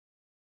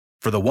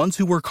For the ones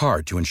who work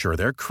hard to ensure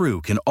their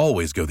crew can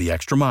always go the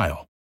extra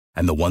mile,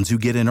 and the ones who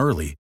get in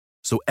early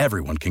so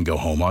everyone can go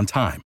home on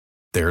time,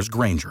 there's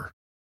Grainger,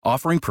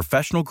 offering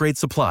professional-grade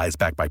supplies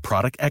backed by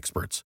product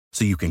experts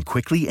so you can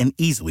quickly and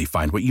easily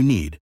find what you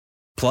need.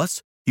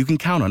 Plus, you can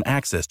count on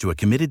access to a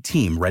committed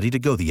team ready to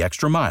go the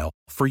extra mile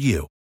for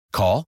you.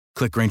 Call,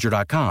 click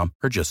Grainger.com,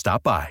 or just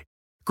stop by.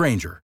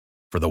 Grainger,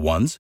 for the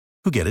ones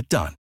who get it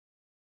done.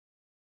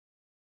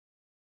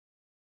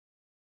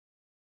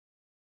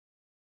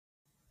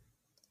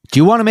 Do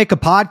you want to make a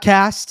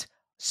podcast?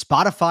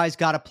 Spotify's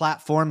got a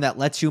platform that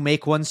lets you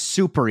make one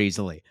super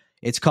easily.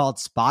 It's called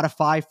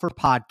Spotify for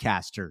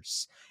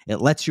Podcasters.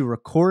 It lets you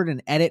record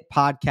and edit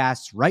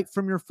podcasts right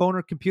from your phone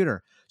or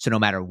computer. So no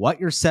matter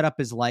what your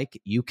setup is like,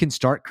 you can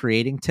start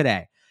creating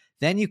today.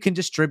 Then you can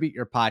distribute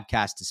your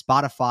podcast to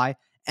Spotify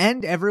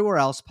and everywhere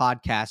else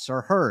podcasts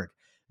are heard.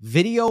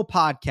 Video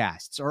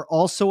podcasts are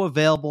also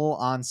available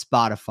on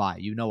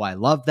Spotify. You know I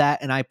love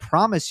that, and I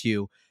promise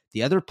you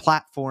the other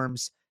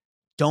platforms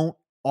don't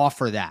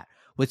offer that.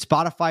 With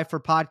Spotify for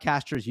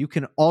Podcasters, you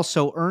can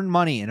also earn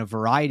money in a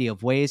variety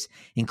of ways,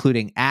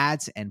 including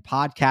ads and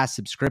podcast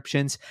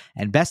subscriptions.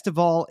 And best of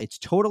all, it's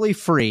totally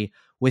free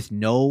with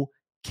no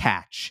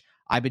catch.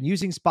 I've been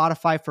using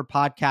Spotify for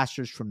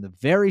Podcasters from the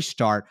very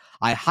start.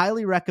 I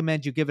highly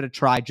recommend you give it a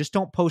try. Just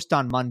don't post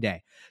on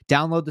Monday.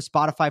 Download the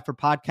Spotify for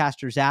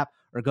Podcasters app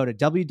or go to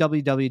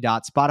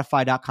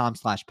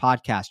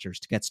www.spotify.com/podcasters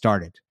to get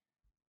started.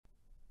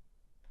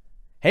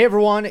 Hey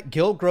everyone,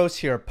 Gil Gross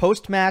here.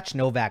 Post-match,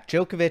 Novak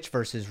Djokovic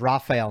versus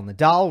Rafael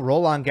Nadal,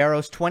 Roland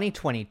Garros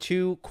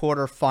 2022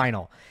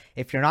 quarterfinal.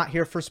 If you're not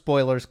here for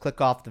spoilers, click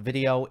off the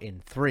video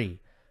in 3,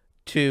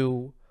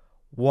 2,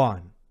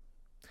 1.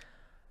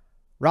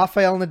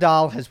 Rafael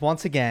Nadal has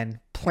once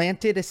again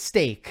planted a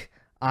stake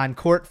on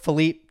court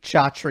Philippe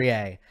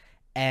Chatrier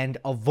and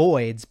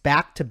avoids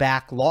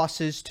back-to-back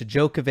losses to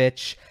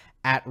Djokovic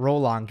at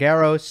Roland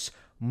Garros,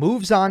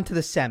 moves on to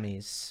the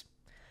semis,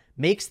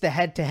 makes the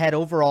head-to-head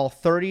overall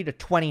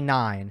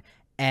 30-29,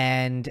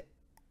 and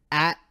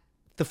at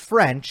the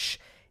French,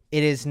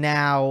 it is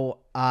now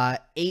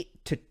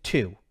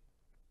 8-2.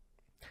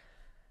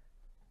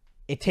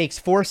 It takes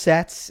 4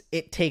 sets.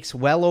 It takes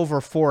well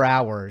over 4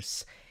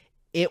 hours.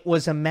 It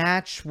was a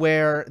match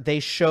where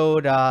they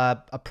showed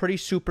a pretty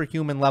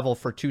superhuman level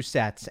for 2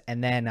 sets,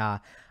 and then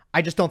I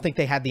just don't think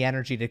they had the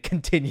energy to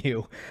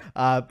continue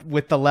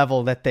with the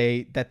level that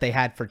they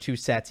had for 2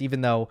 sets.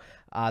 Even though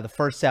the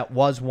first set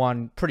was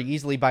won pretty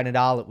easily by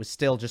Nadal, it was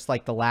still just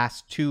like the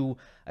last 2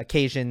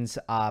 occasions,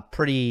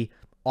 pretty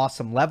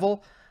awesome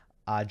level.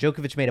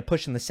 Djokovic made a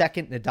push in the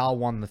second. Nadal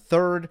won the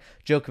third.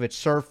 Djokovic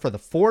served for the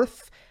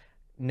fourth.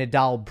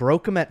 Nadal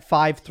broke him at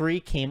 5-3,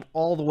 came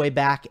all the way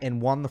back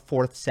and won the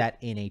fourth set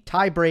in a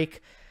tiebreak.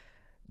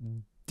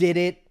 Did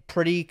it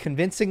pretty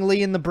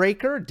convincingly in the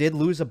breaker, did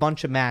lose a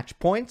bunch of match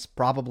points,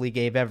 probably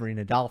gave every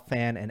Nadal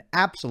fan an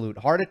absolute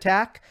heart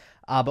attack,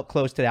 but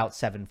closed it out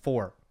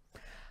 7-4.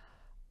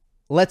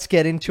 Let's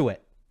get into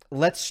it.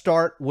 Let's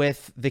start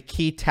with the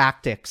key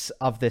tactics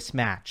of this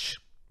match.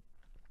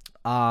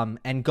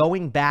 And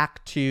going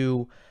back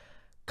to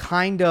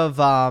kind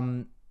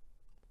of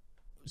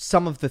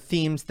some of the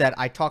themes that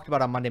I talked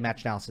about on Monday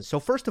Match Analysis. So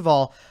first of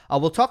all,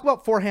 we'll talk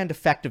about forehand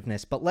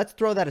effectiveness, but let's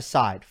throw that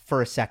aside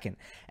for a second.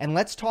 And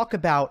let's talk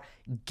about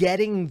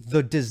getting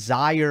the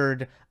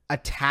desired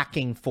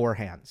attacking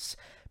forehands,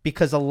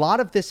 because a lot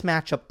of this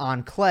matchup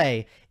on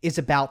clay is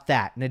about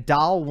that.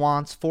 Nadal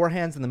wants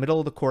forehands in the middle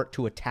of the court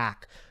to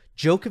attack.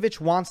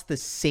 Djokovic wants the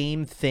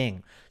same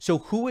thing. So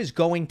who is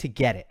going to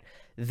get it?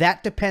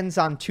 That depends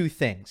on 2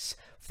 things.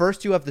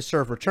 First, you have the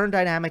serve-return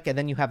dynamic, and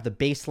then you have the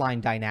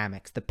baseline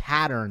dynamics, the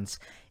patterns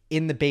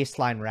in the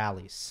baseline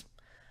rallies.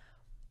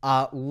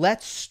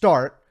 Let's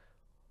start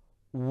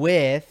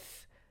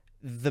with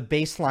the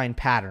baseline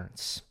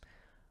patterns.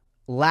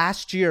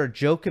 Last year,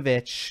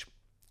 Djokovic,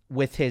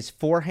 with his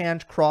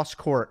forehand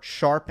cross-court,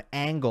 sharp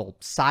angle,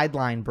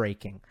 sideline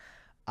breaking,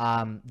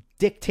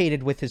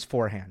 dictated with his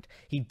forehand.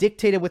 He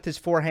dictated with his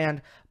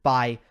forehand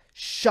by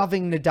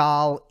shoving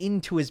Nadal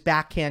into his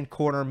backhand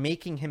corner,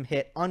 making him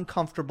hit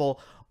uncomfortable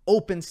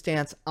open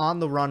stance on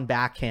the run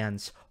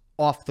backhands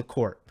off the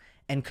court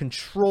and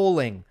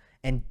controlling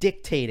and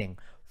dictating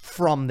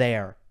from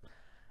there.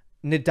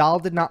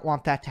 Nadal did not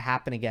want that to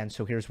happen again,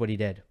 so here's what he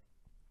did.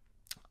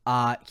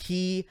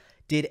 He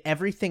did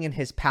everything in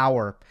his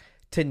power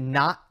to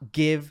not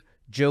give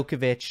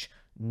Djokovic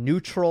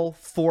neutral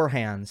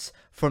forehands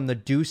from the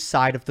deuce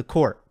side of the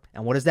court.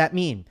 And what does that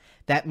mean?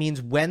 That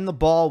means when the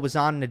ball was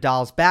on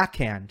Nadal's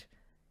backhand,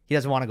 he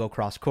doesn't want to go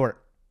cross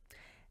court.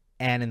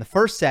 And in the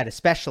first set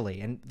especially,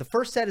 and the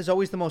first set is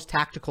always the most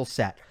tactical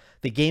set.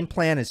 The game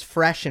plan is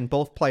fresh in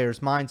both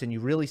players' minds, and you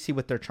really see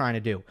what they're trying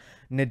to do.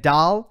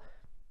 Nadal,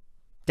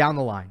 down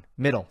the line,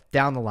 middle,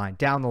 down the line,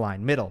 down the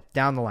line, middle,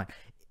 down the line.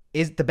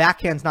 The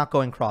backhand's not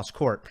going cross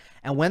court.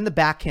 And when the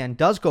backhand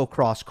does go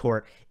cross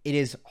court, it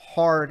is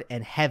hard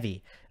and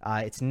heavy.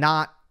 It's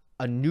not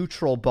a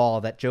neutral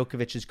ball that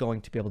Djokovic is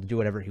going to be able to do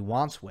whatever he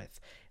wants with.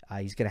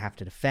 He's going to have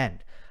to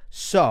defend.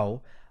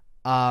 So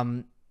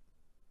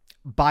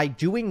by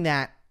doing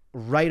that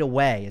right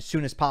away as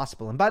soon as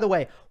possible. And by the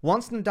way,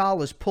 once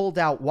Nadal is pulled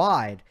out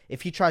wide,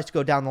 if he tries to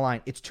go down the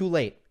line, it's too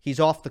late. He's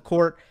off the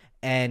court,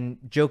 and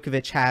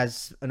Djokovic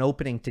has an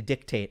opening to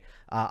dictate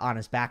on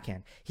his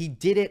backhand. He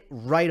did it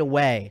right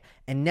away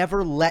and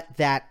never let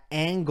that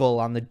angle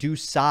on the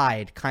deuce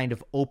side kind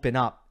of open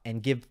up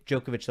and give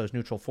Djokovic those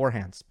neutral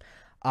forehands.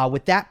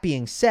 With that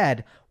being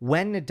said,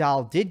 when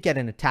Nadal did get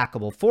an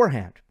attackable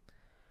forehand,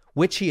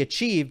 which he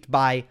achieved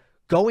by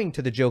going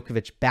to the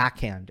Djokovic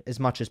backhand as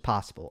much as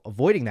possible,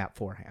 avoiding that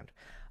forehand,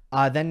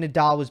 then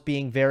Nadal was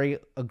being very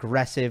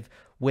aggressive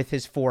with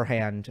his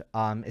forehand,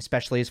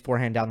 especially his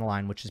forehand down the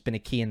line, which has been a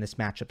key in this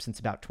matchup since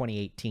about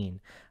 2018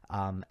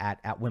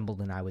 at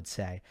Wimbledon, I would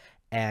say.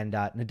 And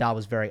Nadal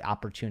was very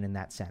opportune in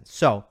that sense.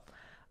 So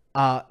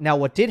now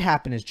what did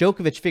happen is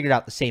Djokovic figured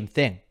out the same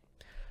thing.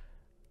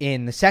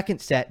 In the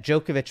second set,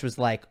 Djokovic was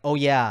like, oh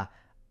yeah,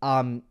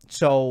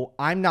 so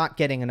I'm not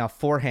getting enough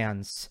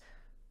forehands,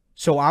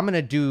 so I'm going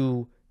to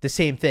do the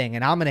same thing,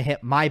 and I'm going to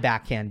hit my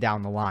backhand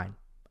down the line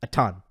a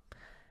ton.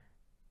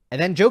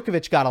 And then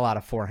Djokovic got a lot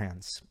of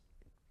forehands.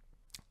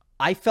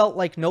 I felt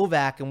like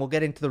Novak, and we'll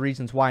get into the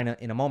reasons why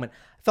in a moment,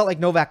 I felt like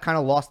Novak kind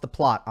of lost the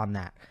plot on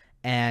that.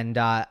 And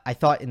I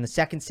thought in the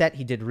second set,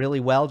 he did really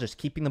well, just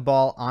keeping the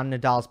ball on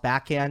Nadal's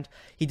backhand.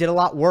 He did a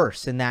lot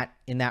worse in that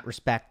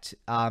respect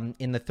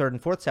in the third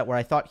and fourth set, where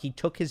I thought he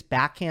took his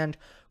backhand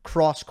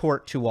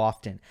cross-court too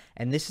often.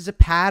 And this is a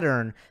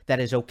pattern that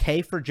is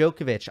okay for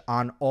Djokovic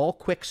on all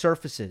quick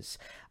surfaces.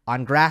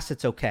 On grass,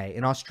 it's okay.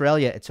 In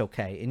Australia, it's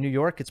okay. In New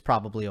York, it's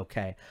probably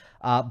okay.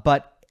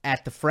 But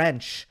at the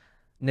French,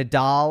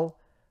 Nadal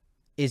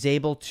is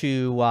able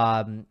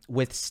to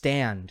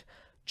withstand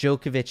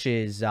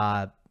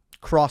Djokovic's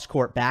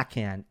cross-court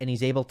backhand, and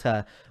he's able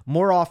to,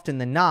 more often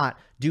than not,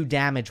 do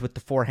damage with the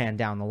forehand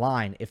down the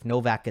line if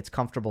Novak gets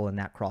comfortable in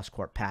that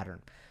cross-court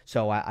pattern.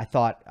 So I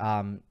thought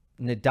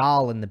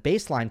Nadal in the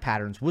baseline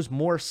patterns was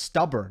more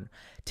stubborn,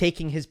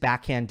 taking his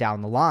backhand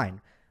down the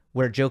line,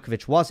 where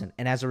Djokovic wasn't.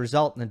 And as a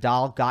result,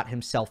 Nadal got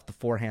himself the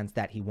forehands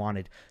that he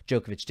wanted.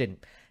 Djokovic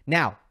didn't.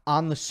 Now,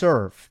 on the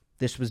serve,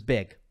 this was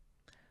big.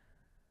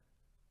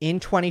 In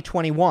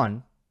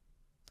 2021,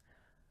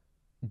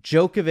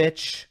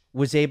 Djokovic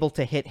was able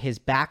to hit his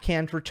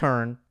backhand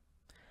return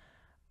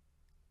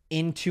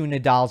into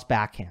Nadal's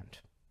backhand.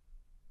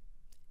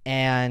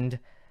 And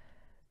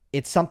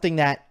it's something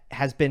that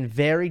has been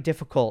very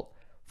difficult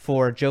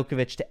for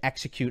Djokovic to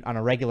execute on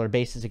a regular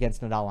basis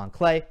against Nadal on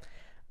clay.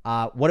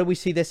 What did we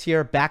see this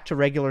year? Back to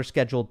regular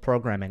scheduled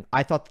programming.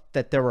 I thought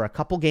that there were a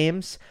couple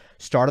games.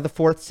 Start of the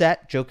fourth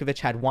set, Djokovic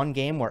had one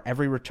game where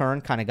every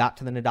return kind of got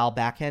to the Nadal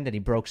backhand and he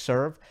broke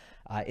serve.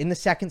 In the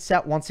second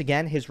set, once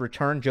again, his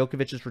return,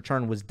 Djokovic's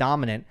return, was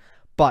dominant,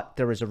 but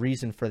there was a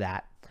reason for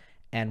that.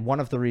 And one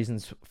of the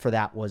reasons for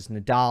that was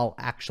Nadal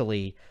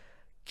actually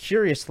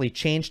curiously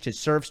changed his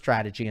serve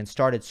strategy and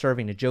started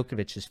serving to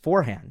Djokovic's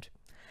forehand.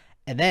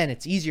 And then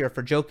it's easier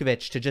for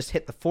Djokovic to just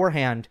hit the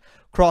forehand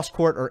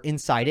cross-court or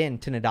inside in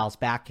to Nadal's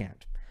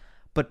backhand.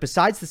 But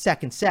besides the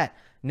second set,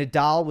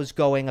 Nadal was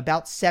going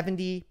about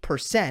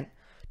 70%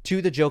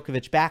 to the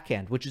Djokovic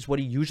backhand, which is what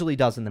he usually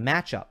does in the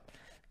matchup.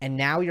 And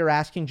now you're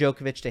asking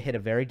Djokovic to hit a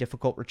very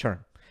difficult return.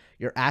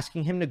 You're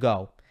asking him to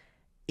go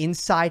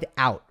inside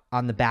out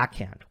on the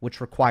backhand,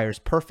 which requires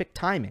perfect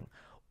timing,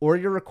 or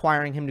you're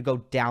requiring him to go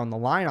down the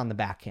line on the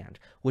backhand,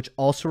 which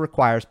also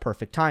requires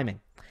perfect timing.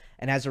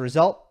 And as a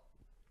result,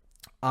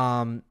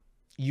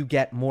 you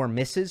get more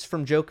misses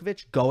from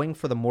Djokovic going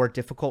for the more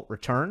difficult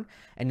return,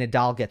 and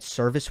Nadal gets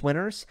service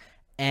winners.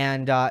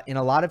 And in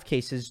a lot of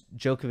cases,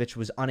 Djokovic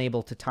was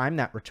unable to time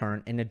that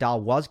return, and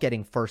Nadal was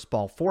getting first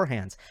ball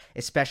forehands,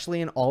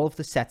 especially in all of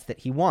the sets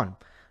that he won.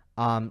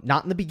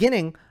 Not in the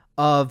beginning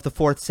of the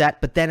fourth set,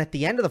 but then at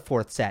the end of the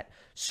fourth set,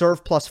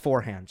 serve plus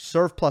forehand,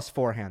 serve plus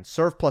forehand,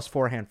 serve plus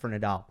forehand for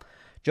Nadal.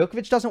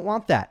 Djokovic doesn't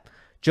want that.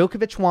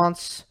 Djokovic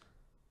wants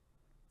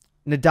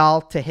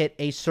Nadal to hit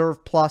a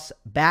serve plus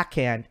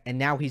backhand, and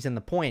now he's in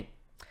the point.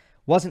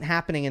 Wasn't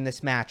happening in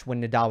this match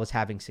when Nadal was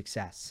having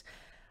success.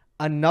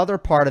 Another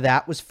part of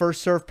that was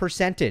first serve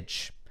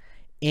percentage.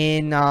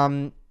 In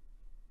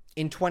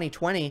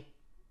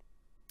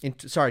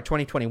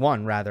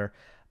 2021 rather,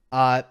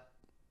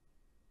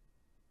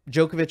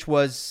 Djokovic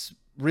was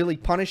really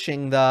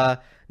punishing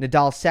the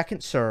Nadal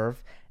second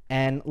serve.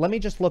 And let me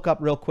just look up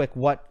real quick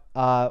what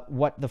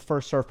the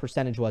first serve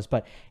percentage was.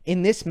 But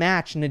in this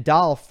match,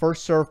 Nadal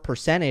first serve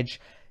percentage,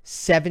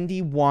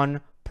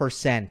 71%.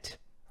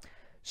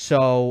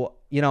 So,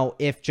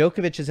 if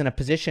Djokovic is in a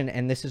position,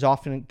 and this is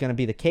often going to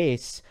be the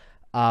case,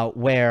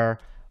 where,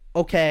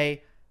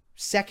 okay,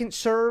 second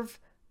serve,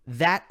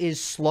 that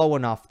is slow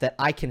enough that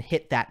I can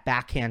hit that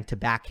backhand to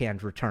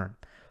backhand return.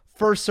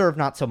 First serve,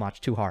 not so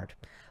much, too hard.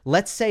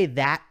 Let's say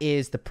that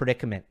is the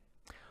predicament.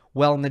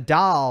 Well,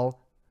 Nadal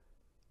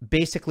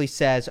basically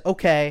says,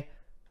 okay,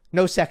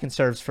 no second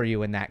serves for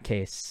you in that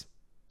case.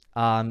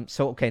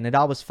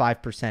 Nadal was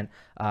 5%,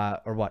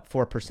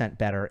 4%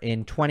 better.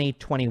 In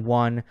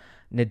 2021,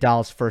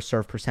 Nadal's first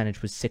serve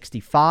percentage was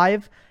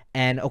 65.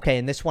 And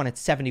in this one,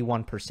 it's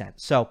 71%.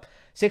 So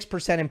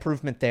 6%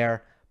 improvement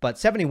there. but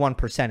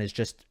 71% is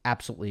just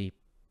absolutely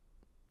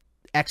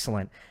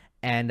excellent.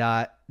 And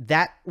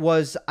that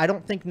was, I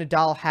don't think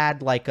Nadal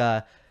had like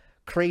a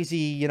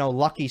crazy,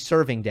 lucky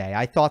serving day.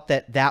 I thought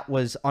that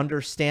was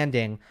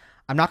understanding.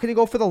 I'm not going to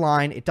go for the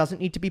line. It doesn't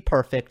need to be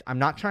perfect. I'm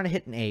not trying to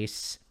hit an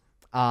ace.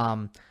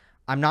 I'm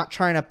not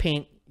trying to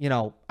paint,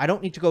 I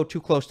don't need to go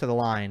too close to the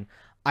line.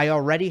 I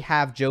already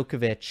have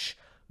Djokovic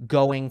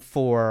going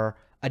for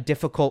a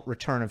difficult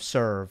return of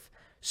serve.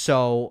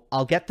 So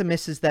I'll get the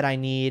misses that I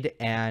need,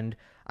 and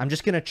I'm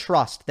just going to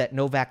trust that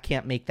Novak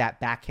can't make that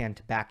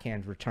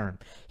backhand-to-backhand return.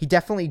 He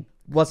definitely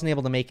wasn't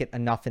able to make it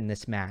enough in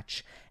this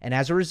match. And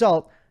as a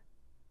result,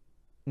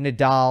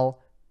 Nadal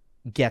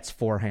gets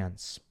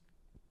forehands.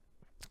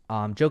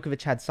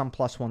 Djokovic had some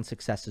 +1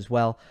 success as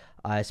well,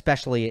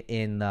 especially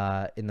in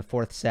the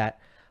fourth set,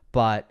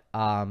 but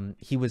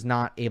he was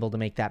not able to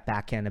make that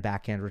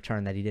backhand-to-backhand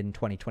return that he did in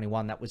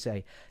 2021. That was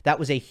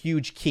a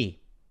huge key.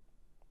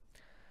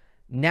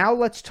 Now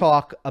let's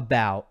talk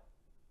about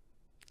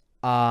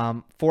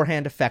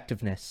forehand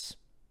effectiveness,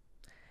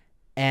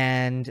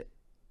 and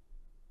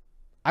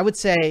I would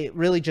say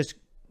really just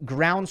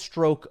ground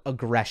stroke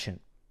aggression.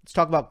 Let's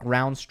talk about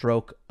ground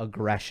stroke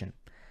aggression.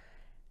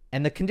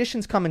 And the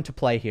conditions come into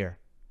play here.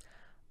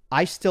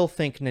 I still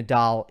think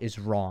Nadal is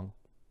wrong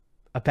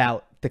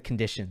about the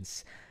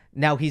conditions.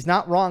 Now, he's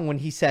not wrong when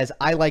he says,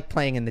 I like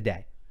playing in the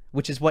day,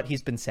 which is what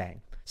he's been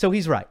saying. So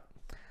he's right.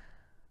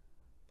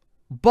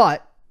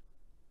 But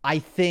I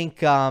think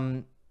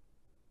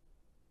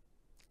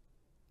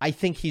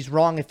he's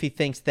wrong if he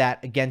thinks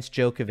that against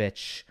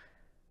Djokovic,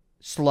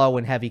 slow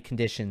and heavy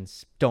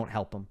conditions don't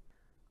help him.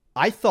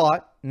 I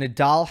thought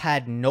Nadal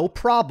had no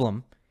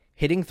problem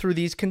hitting through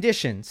these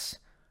conditions.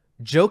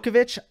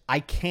 Djokovic, I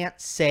can't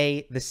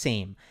say the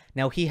same.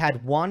 Now, he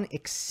had one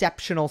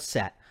exceptional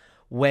set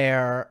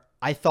where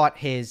I thought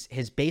his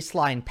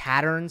baseline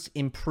patterns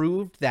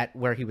improved, that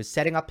where he was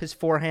setting up his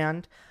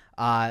forehand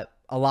a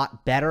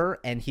lot better,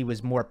 and he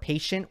was more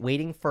patient,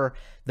 waiting for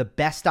the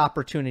best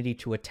opportunity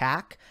to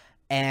attack.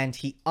 And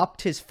he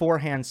upped his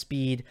forehand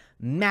speed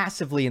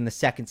massively in the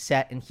second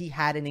set, and he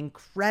had an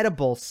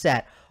incredible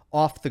set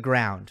off the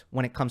ground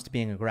when it comes to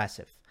being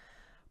aggressive.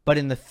 But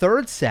in the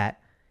third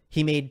set,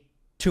 he made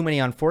too many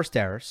unforced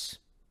errors,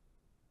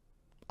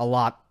 a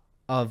lot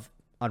of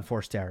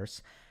unforced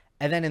errors.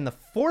 And then in the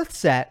fourth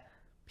set,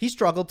 he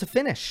struggled to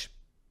finish,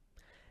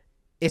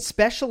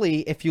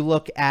 especially if you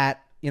look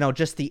at,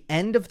 just the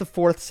end of the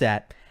fourth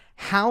set,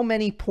 how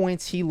many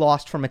points he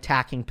lost from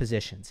attacking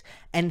positions.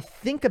 And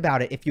think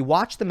about it. If you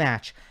watch the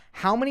match,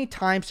 how many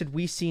times did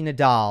we see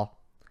Nadal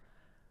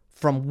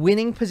from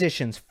winning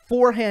positions,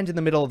 forehand in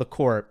the middle of the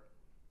court,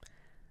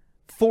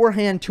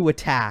 forehand to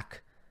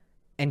attack,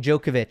 and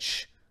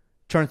Djokovic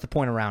turns the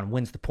point around,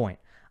 wins the point?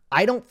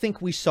 I don't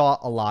think we saw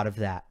a lot of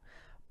that.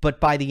 But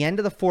by the end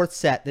of the fourth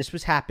set, this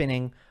was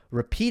happening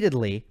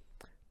repeatedly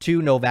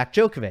to Novak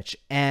Djokovic.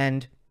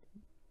 And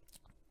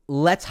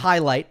let's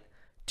highlight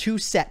 2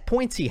 set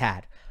points he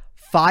had.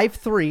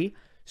 5-3,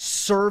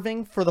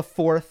 serving for the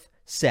fourth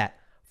set.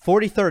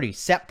 40-30,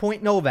 set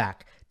point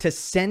Novak to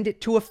send it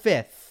to a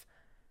fifth.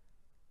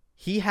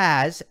 He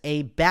has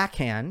a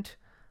backhand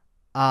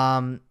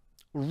right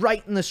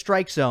in the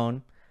strike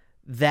zone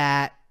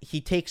that he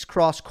takes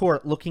cross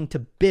court looking to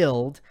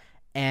build,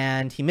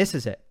 and he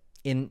misses it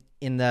in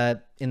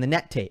the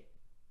net tape.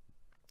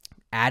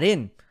 Add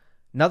in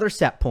another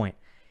set point.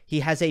 He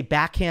has a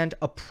backhand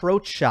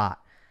approach shot.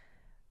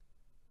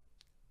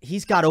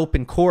 He's got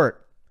open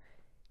court,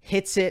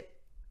 hits it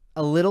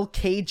a little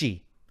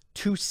cagey,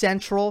 too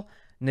central.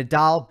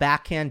 Nadal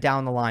backhand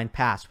down the line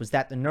pass. Was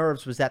that the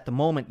nerves? Was that the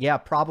moment? Yeah,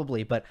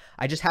 probably. But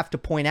I just have to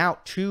point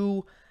out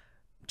two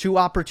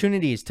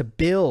opportunities to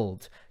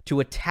build, to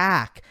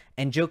attack,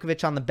 and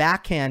Djokovic on the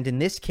backhand in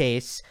this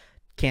case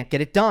can't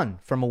get it done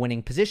from a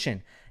winning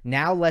position.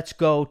 Now let's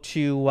go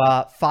to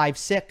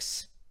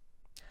 5-6.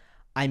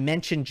 I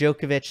mentioned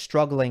Djokovic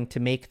struggling to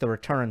make the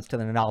returns to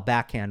the Nadal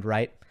backhand,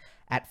 right?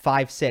 At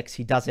 5-6,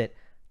 he does it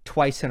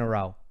twice in a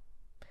row.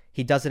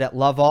 He does it at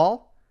love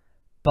all,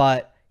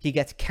 but he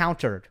gets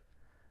countered.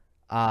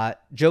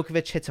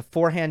 Djokovic hits a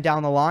forehand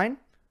down the line,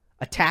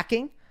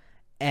 attacking,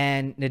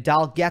 and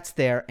Nadal gets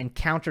there and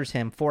counters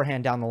him,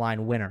 forehand down the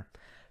line, winner.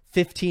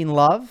 15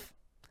 love.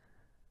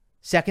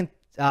 Second,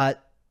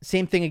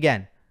 same thing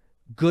again.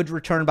 Good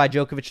return by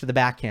Djokovic to the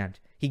backhand.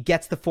 He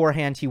gets the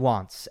forehand he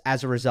wants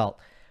as a result.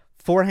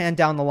 Forehand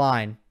down the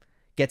line,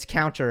 gets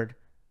countered,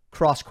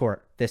 cross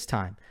court this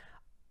time.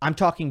 I'm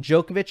talking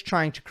Djokovic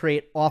trying to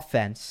create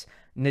offense,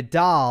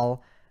 Nadal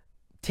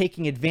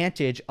taking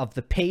advantage of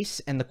the pace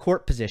and the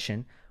court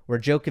position where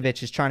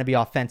Djokovic is trying to be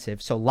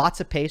offensive. So lots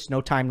of pace,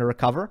 no time to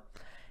recover,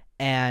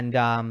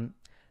 and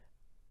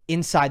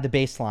inside the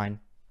baseline,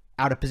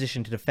 out of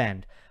position to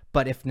defend.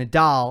 But if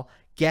Nadal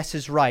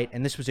guesses right,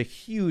 and this was a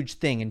huge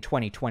thing in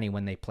 2020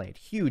 when they played,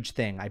 huge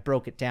thing. I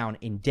broke it down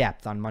in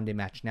depth on Monday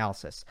Match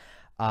Analysis.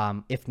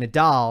 If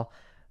Nadal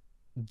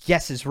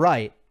guesses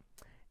right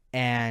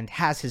and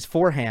has his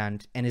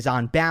forehand and is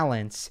on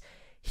balance,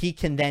 he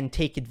can then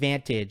take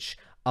advantage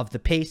of the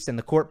pace and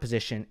the court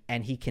position,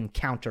 and he can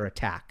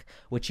counterattack,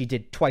 which he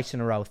did twice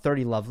in a row.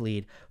 30-love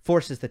lead,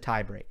 forces the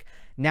tiebreak.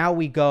 Now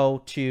we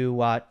go to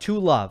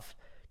 2-love.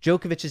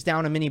 Djokovic is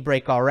down a mini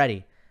break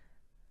already.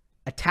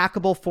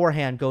 Attackable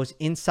forehand goes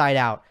inside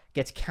out,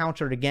 gets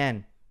countered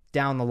again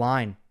down the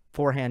line,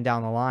 forehand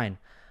down the line.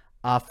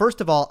 First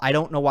of all, I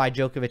don't know why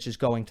Djokovic is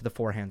going to the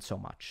forehand so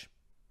much.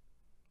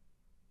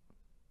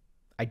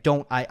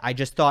 I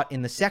just thought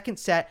in the second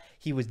set,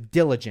 he was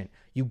diligent.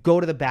 You go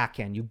to the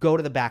backhand,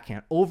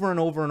 over and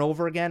over and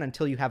over again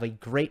until you have a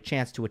great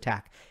chance to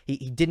attack.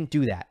 He didn't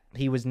do that.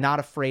 He was not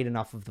afraid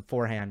enough of the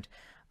forehand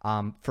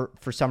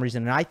for some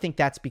reason. And I think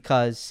that's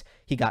because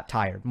he got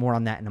tired. More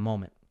on that in a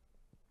moment.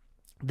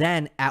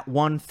 Then at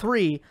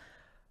 1-3,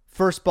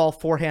 first ball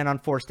forehand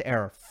unforced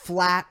error.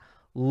 Flat,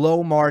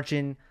 low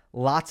margin,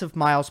 lots of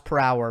miles per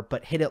hour,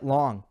 but hit it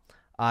long,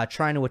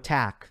 trying to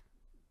attack.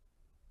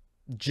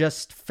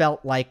 Just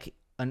felt like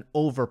an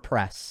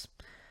overpress.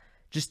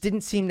 Just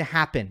didn't seem to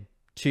happen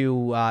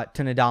to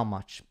Nadal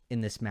much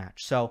in this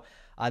match. So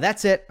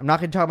that's it. I'm not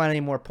going to talk about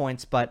any more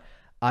points, but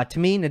to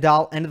me,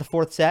 Nadal, end of the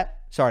fourth set.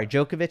 Sorry,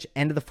 Djokovic,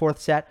 end of the fourth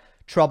set,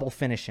 trouble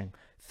finishing.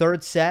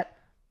 Third set,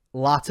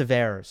 lots of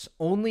errors.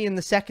 Only in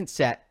the second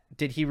set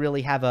did he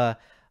really have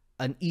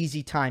an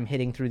easy time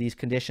hitting through these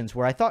conditions,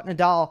 where I thought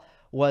Nadal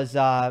was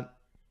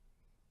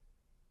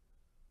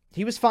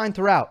he was fine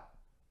throughout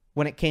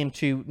when it came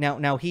to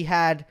now he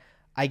had,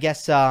 I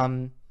guess,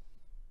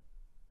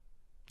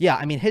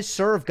 his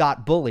serve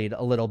got bullied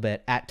a little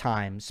bit at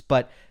times,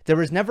 but there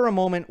was never a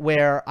moment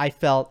where I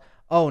felt,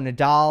 oh,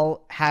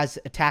 Nadal has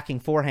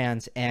attacking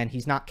forehands and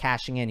he's not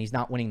cashing in, he's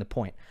not winning the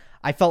point.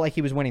 I felt like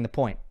he was winning the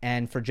point,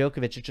 and for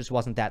Djokovic, it just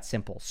wasn't that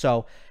simple.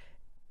 So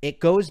it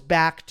goes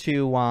back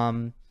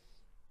to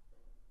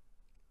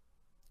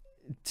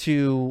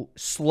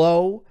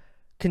slow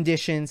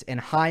conditions and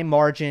high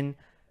margin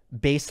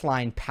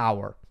baseline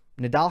power.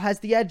 Nadal has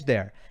the edge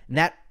there, and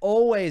that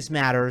always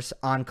matters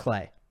on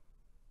clay.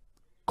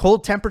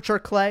 Cold temperature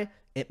clay,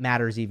 it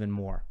matters even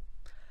more.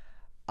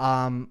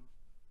 I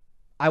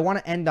want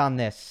to end on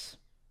this.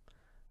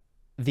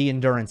 The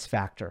endurance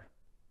factor.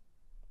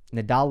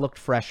 Nadal looked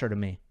fresher to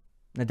me.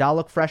 In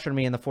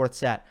the fourth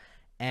set.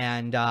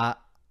 And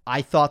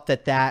I thought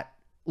that,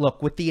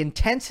 look, with the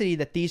intensity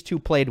that these two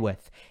played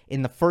with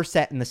in the first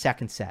set and the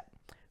second set,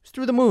 it was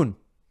through the moon.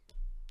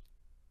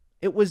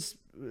 It was,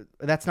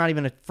 that's not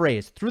even a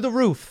phrase, through the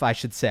roof, I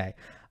should say.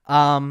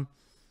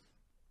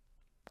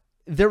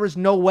 There was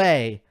no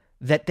way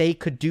that they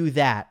could do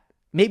that.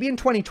 Maybe in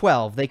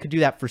 2012, they could do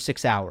that for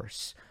 6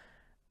 hours.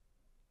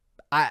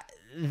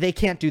 They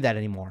can't do that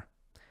anymore.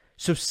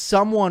 So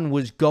someone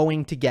was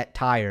going to get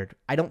tired.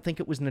 I don't think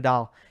it was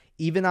Nadal.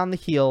 Even on the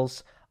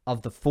heels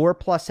of the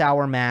 4+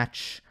 hour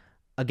match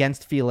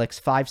against Felix,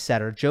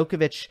 5-setter,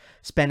 Djokovic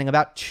spending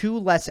about 2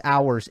 less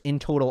hours in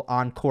total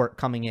on court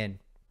coming in.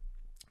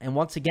 And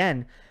once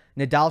again,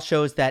 Nadal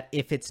shows that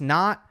if it's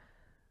not,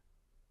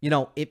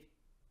 look,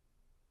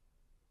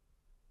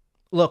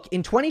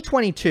 in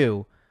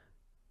 2022,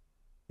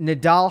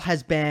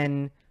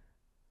 Nadal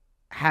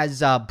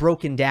has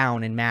broken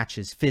down in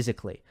matches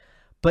physically,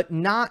 but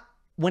not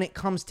when it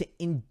comes to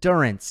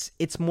endurance.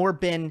 It's more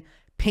been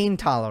pain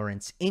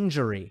tolerance,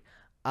 injury,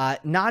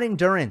 not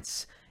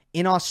endurance.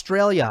 In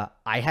Australia,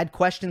 I had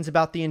questions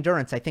about the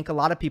endurance. I think a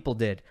lot of people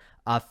did.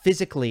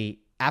 Physically,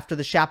 after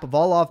the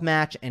Shapovalov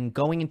match and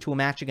going into a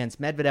match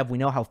against Medvedev, we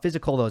know how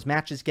physical those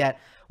matches get,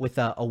 with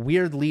a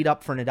weird lead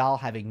up for Nadal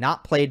having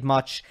not played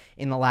much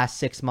in the last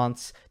 6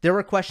 months. There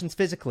were questions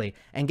physically.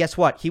 And guess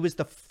what? He was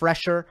the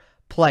fresher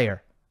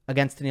player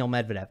against Daniil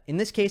Medvedev. In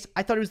this case,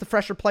 I thought he was the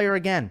fresher player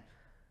again.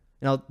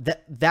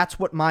 That's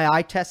what my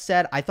eye test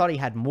said. I thought he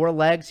had more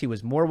legs. He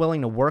was more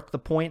willing to work the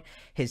point.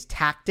 His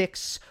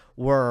tactics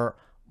were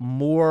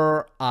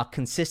more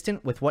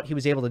consistent with what he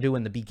was able to do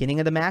in the beginning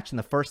of the match, in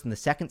the first and the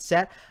second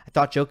set. I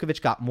thought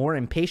Djokovic got more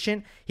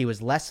impatient. He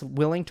was less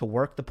willing to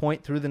work the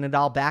point through the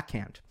Nadal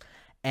backhand.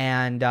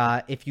 And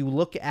if you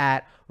look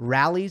at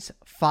rallies,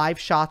 5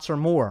 shots or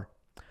more,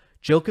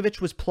 Djokovic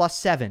was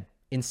 +7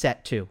 in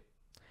set 2.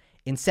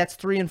 In sets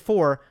 3 and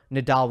 4,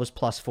 Nadal was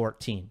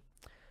 +14.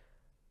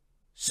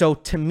 So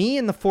to me,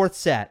 in the fourth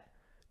set,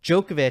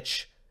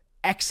 Djokovic,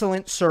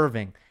 excellent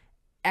serving,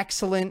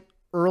 excellent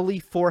early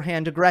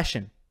forehand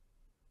aggression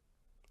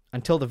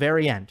until the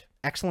very end.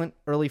 Excellent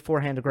early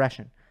forehand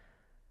aggression.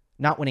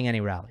 Not winning any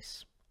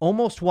rallies.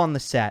 Almost won the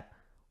set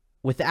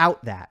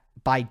without that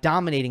by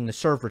dominating the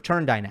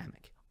serve-return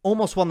dynamic.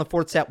 Almost won the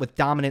fourth set with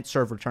dominant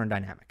serve-return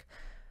dynamic,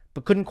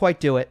 but couldn't quite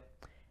do it.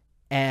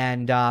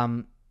 And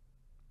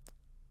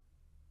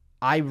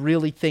I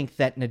really think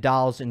that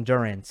Nadal's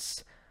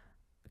endurance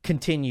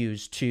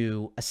continues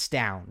to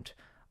astound.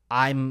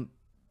 I'm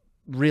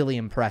really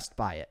impressed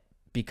by it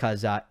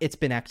because it's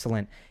been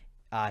excellent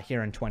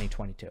here in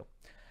 2022.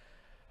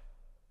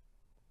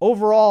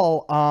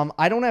 Overall,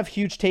 I don't have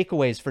huge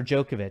takeaways for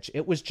Djokovic.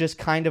 It was just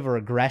kind of a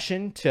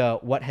regression to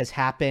what has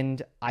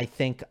happened, I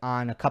think,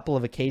 on a couple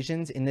of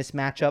occasions in this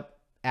matchup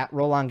at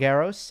Roland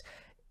Garros.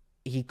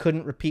 He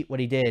couldn't repeat what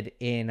he did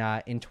in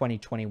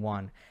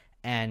 2021.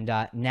 And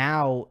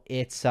now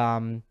it's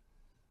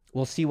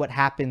we'll see what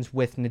happens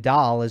with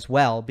Nadal as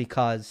well,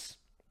 because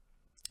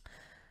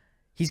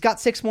he's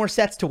got 6 more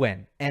sets to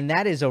win, and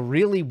that is a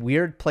really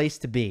weird place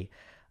to be.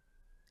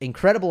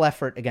 Incredible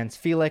effort against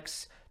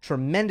Felix,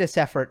 tremendous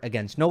effort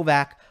against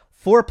Novak,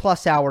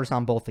 4+ hours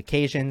on both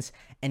occasions,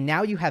 and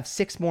now you have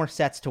 6 more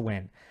sets to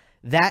win.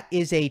 That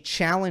is a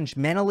challenge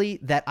mentally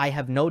that I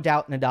have no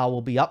doubt Nadal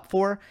will be up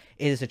for.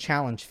 It is a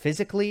challenge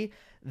physically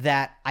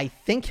that I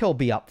think he'll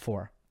be up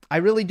for. I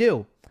really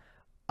do.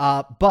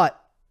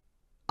 But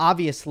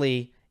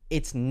obviously,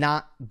 it's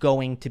not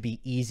going to be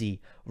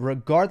easy,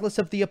 regardless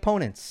of the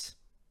opponents.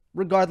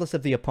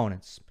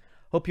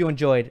 Hope you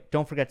enjoyed.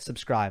 Don't forget to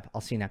subscribe.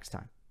 I'll see you next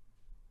time.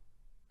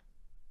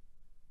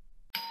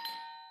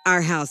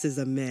 Our house is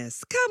a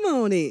mess. Come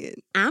on in.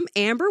 I'm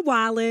Amber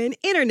Wallen,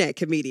 internet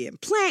comedian,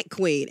 plant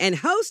queen, and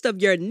host of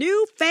your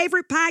new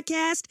favorite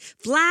podcast,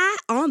 Fly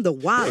on the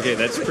Wall. Okay,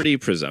 that's pretty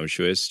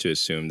presumptuous to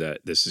assume that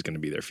this is going to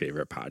be their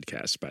favorite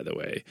podcast, by the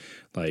way.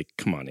 Like,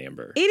 come on,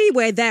 Amber.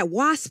 Anyway, that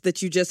wasp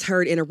that you just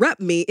heard interrupt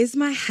me is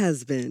my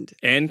husband.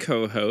 And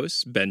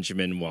co-host,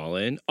 Benjamin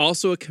Wallen,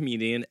 also a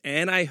comedian,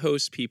 and I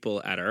host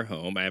people at our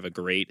home. I have a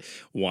great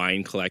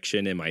wine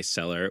collection in my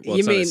cellar. Well,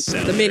 you mean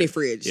the mini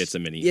fridge? Yeah, it's a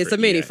mini fridge. It's a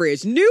mini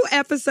fridge. New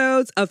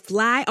episodes of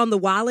Fly on the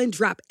Wallen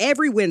drop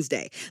every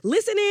Wednesday.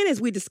 Listen in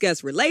as we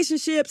discuss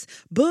relationships,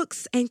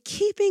 books, and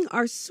keeping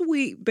our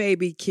sweet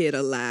baby kid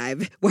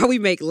alive while we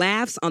make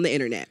laughs on the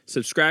internet.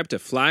 Subscribe to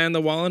Fly on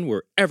the Wallen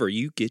wherever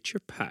you get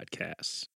your podcasts.